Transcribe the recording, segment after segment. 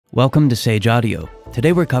Welcome to Sage Audio.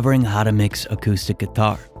 Today we're covering how to mix acoustic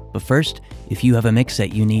guitar. But first, if you have a mix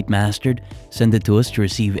that you need mastered, send it to us to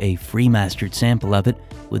receive a free mastered sample of it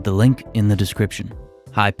with the link in the description.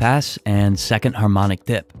 High pass and second harmonic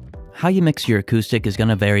dip. How you mix your acoustic is going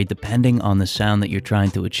to vary depending on the sound that you're trying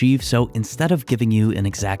to achieve, so instead of giving you an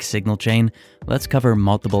exact signal chain, let's cover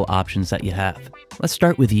multiple options that you have. Let's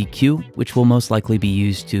start with EQ, which will most likely be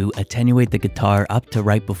used to attenuate the guitar up to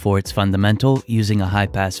right before its fundamental using a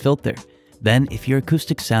high-pass filter. Then, if your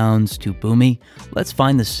acoustic sounds too boomy, let's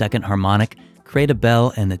find the second harmonic, create a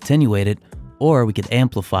bell and attenuate it, or we could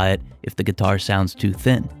amplify it if the guitar sounds too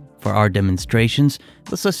thin. For our demonstrations,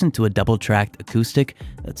 let's listen to a double-tracked acoustic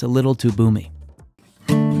that's a little too boomy.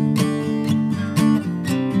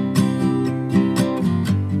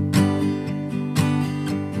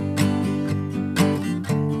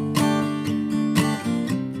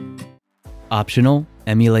 Optional,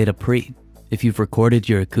 emulate a pre. If you've recorded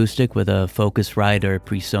your acoustic with a Focusrite or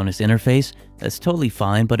PreSonus interface, that's totally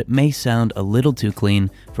fine, but it may sound a little too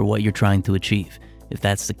clean for what you're trying to achieve. If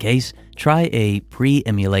that's the case, try a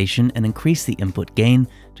pre-emulation and increase the input gain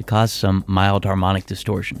to cause some mild harmonic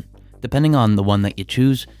distortion. Depending on the one that you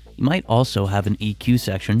choose, you might also have an EQ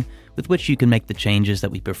section with which you can make the changes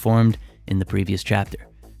that we performed in the previous chapter.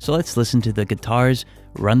 So let's listen to the guitars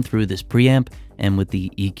run through this preamp and with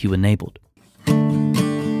the EQ enabled.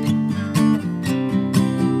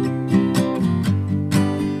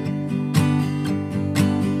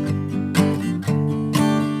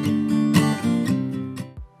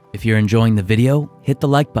 If you're enjoying the video, hit the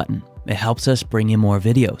like button. It helps us bring you more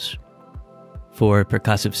videos. For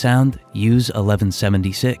percussive sound, use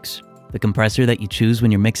 1176. The compressor that you choose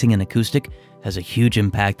when you're mixing an acoustic has a huge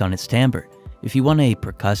impact on its timbre. If you want a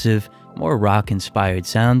percussive, more rock-inspired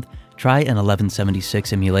sound, try an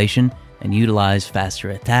 1176 emulation and utilize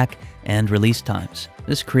faster attack and release times.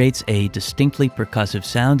 This creates a distinctly percussive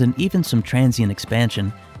sound and even some transient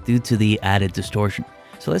expansion due to the added distortion.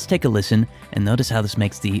 So let's take a listen and notice how this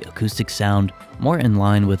makes the acoustic sound more in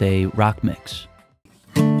line with a rock mix.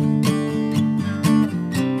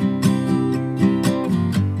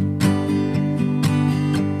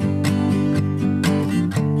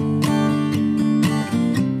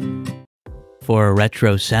 For a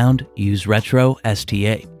retro sound, use Retro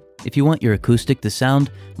STA. If you want your acoustic to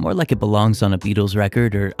sound more like it belongs on a Beatles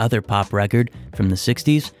record or other pop record from the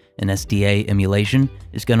 60s, an SDA emulation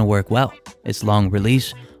is going to work well. Its long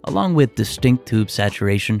release, along with distinct tube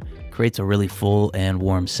saturation, creates a really full and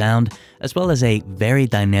warm sound, as well as a very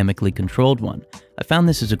dynamically controlled one. I found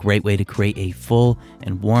this is a great way to create a full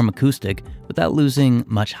and warm acoustic without losing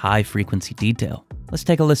much high frequency detail. Let's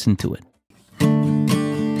take a listen to it.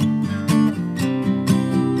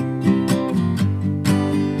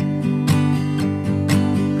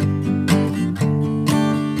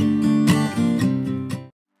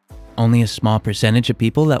 Only a small percentage of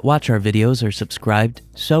people that watch our videos are subscribed,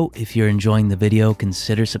 so if you're enjoying the video,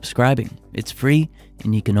 consider subscribing. It's free,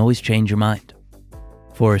 and you can always change your mind.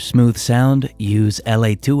 For a smooth sound, use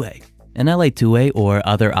LA2A. An LA2A or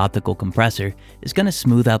other optical compressor is going to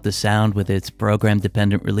smooth out the sound with its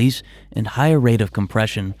program-dependent release and higher rate of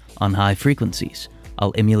compression on high frequencies.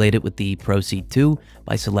 I'll emulate it with the Pro C2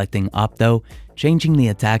 by selecting Opto, changing the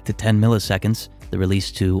attack to 10 milliseconds, the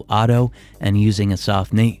release to Auto, and using a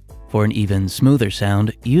soft knee. For an even smoother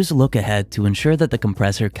sound, use Look Ahead to ensure that the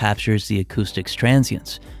compressor captures the acoustic's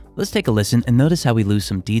transients. Let's take a listen and notice how we lose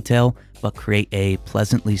some detail but create a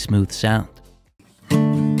pleasantly smooth sound.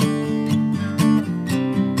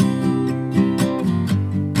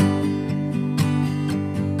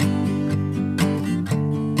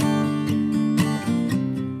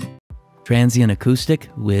 Transient acoustic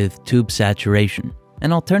with tube saturation.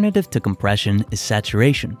 An alternative to compression is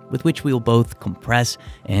saturation, with which we will both compress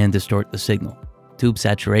and distort the signal. Tube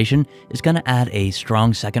saturation is going to add a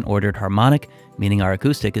strong second-ordered harmonic, meaning our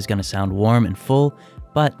acoustic is going to sound warm and full,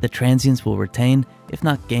 but the transients will retain, if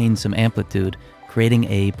not gain some amplitude, creating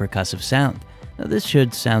a percussive sound. Now, this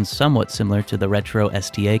should sound somewhat similar to the Retro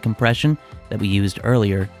STA compression that we used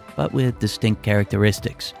earlier, but with distinct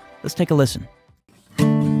characteristics. Let's take a listen.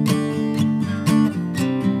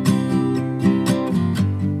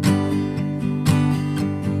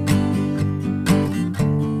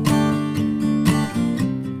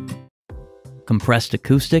 Compressed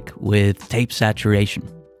acoustic with tape saturation.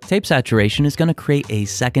 Tape saturation is going to create a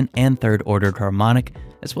second and third ordered harmonic,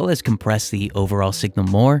 as well as compress the overall signal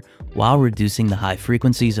more while reducing the high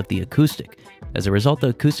frequencies of the acoustic. As a result, the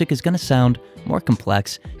acoustic is going to sound more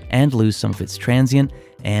complex and lose some of its transient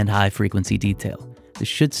and high frequency detail. This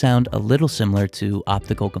should sound a little similar to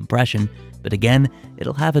optical compression, but again,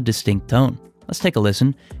 it'll have a distinct tone. Let's take a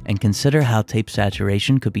listen and consider how tape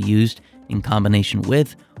saturation could be used in combination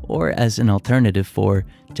with or as an alternative for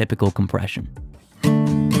typical compression.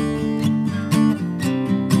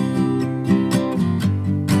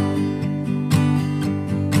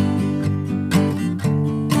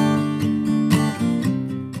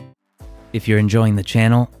 If you're enjoying the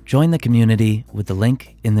channel, join the community with the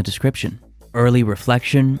link in the description. Early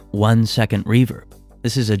reflection, 1 second reverb.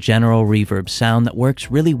 This is a general reverb sound that works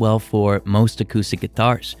really well for most acoustic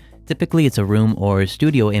guitars. Typically it's a room or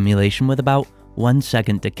studio emulation with about 1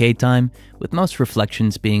 second decay time, with most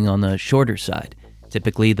reflections being on the shorter side.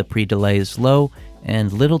 Typically the pre-delay is low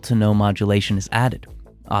and little to no modulation is added.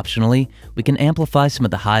 Optionally, we can amplify some of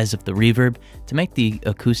the highs of the reverb to make the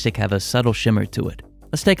acoustic have a subtle shimmer to it.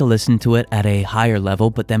 Let's take a listen to it at a higher level,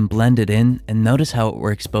 but then blend it in and notice how it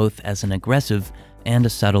works both as an aggressive and a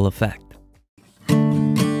subtle effect.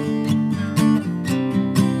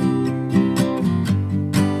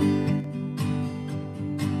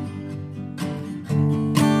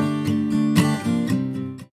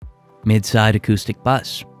 Mid-side acoustic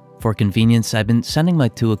bus. For convenience, I've been sending my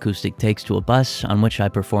 2 acoustic takes to a bus on which I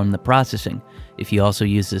perform the processing. If you also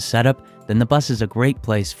use this setup, then the bus is a great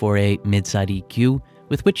place for a mid-side EQ,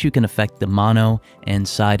 with which you can affect the mono and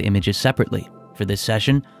side images separately. For this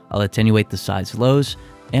session, I'll attenuate the side's lows,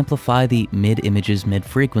 amplify the mid image's mid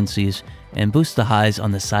frequencies, and boost the highs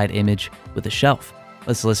on the side image with a shelf.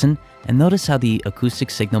 Let's listen and notice how the acoustic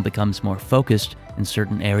signal becomes more focused in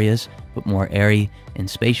certain areas, but more airy and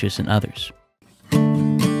spacious in others.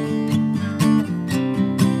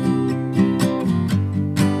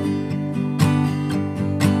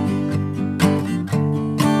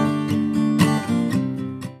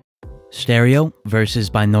 Stereo versus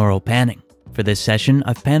binaural panning. For this session,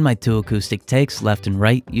 I've panned my 2 acoustic takes left and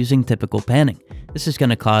right using typical panning. This is going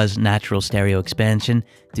to cause natural stereo expansion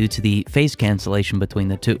due to the phase cancellation between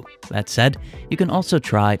the 2. That said, you can also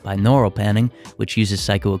try binaural panning, which uses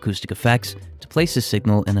psychoacoustic effects to place a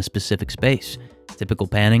signal in a specific space. Typical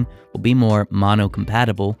panning will be more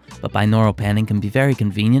mono-compatible, but binaural panning can be very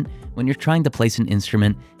convenient when you're trying to place an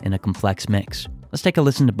instrument in a complex mix. Let's take a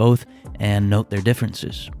listen to both and note their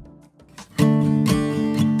differences.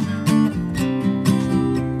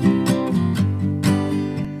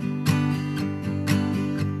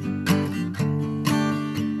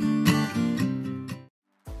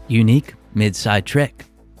 Unique mid-side trick.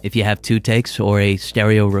 If you have 2 takes or a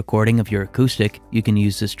stereo recording of your acoustic, you can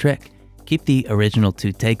use this trick. Keep the original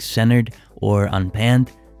 2 takes centered or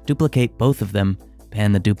unpanned, duplicate both of them,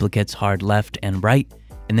 pan the duplicates hard left and right,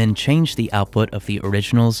 and then change the output of the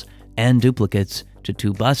originals and duplicates to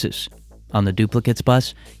 2 buses. On the duplicates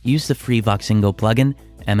bus, use the free Voxingo plugin,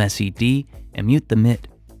 MSED, and mute the mid.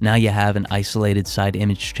 Now you have an isolated side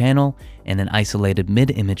image channel and an isolated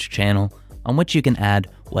mid image channel on which you can add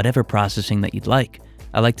whatever processing that you'd like.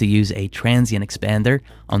 I like to use a transient expander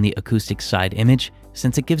on the acoustic side image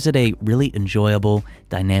since it gives it a really enjoyable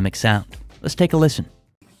dynamic sound. Let's take a listen.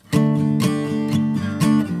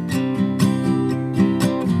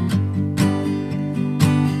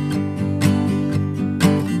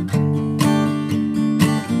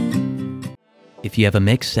 If you have a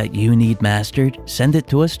mix that you need mastered, send it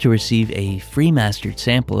to us to receive a free mastered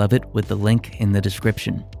sample of it with the link in the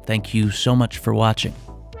description. Thank you so much for watching.